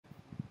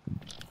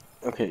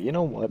Okay, you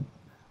know what?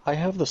 I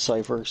have the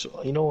cipher,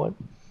 so you know what?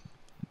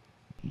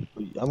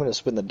 I'm gonna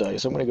spin the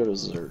dice. I'm gonna go to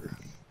Zer.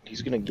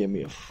 He's gonna give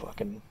me a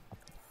fucking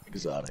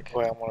exotic.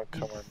 Wait, I'm gonna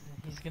He's come in.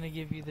 he's gonna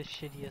give you the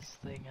shittiest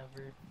thing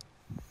ever.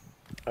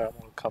 Wait, I'm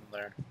gonna come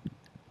there.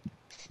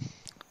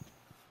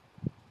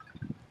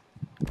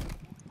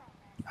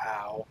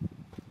 Ow.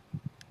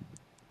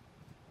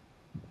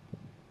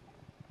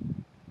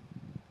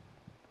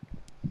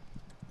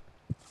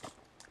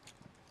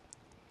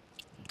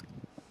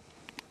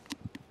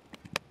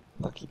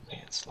 Lucky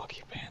pants,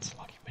 lucky pants,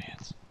 lucky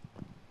pants.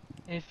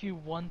 If you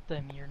want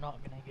them, you're not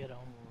gonna get them.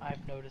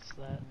 I've noticed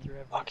that through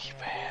Lucky everything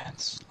I do.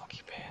 pants,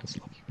 lucky pants,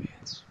 lucky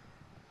pants.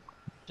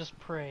 Just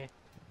pray.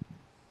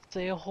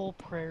 Say a whole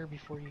prayer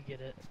before you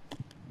get it.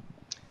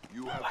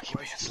 You have Lucky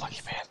pants, questions.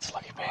 lucky pants,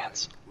 lucky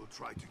pants. I will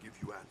try to give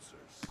you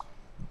answers.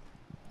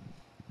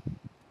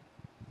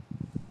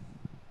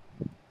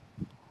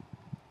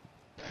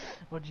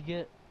 What'd you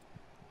get?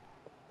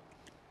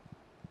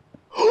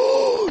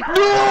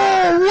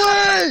 No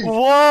way!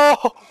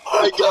 Whoa!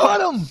 I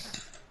got him!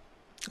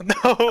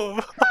 No!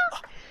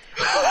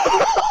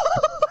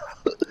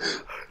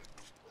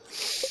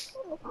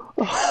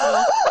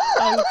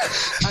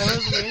 I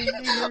was waiting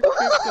to hear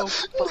crypto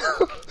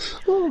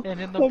fuck. And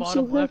in the I'm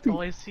bottom so left, happy.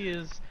 all I see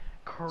is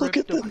Look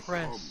at them.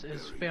 Cryptopress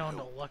is found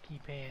a Lucky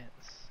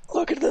Pants.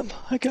 Look at them.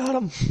 I got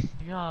him.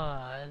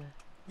 God,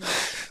 you're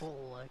so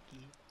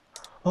lucky.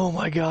 Oh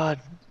my god.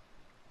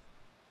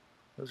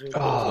 Those look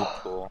Oh.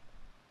 cool.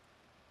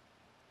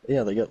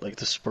 Yeah, they got like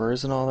the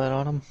spurs and all that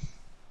on them.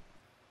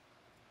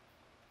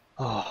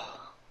 Oh.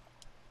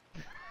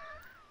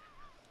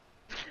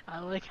 I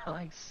like how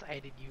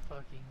excited you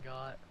fucking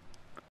got.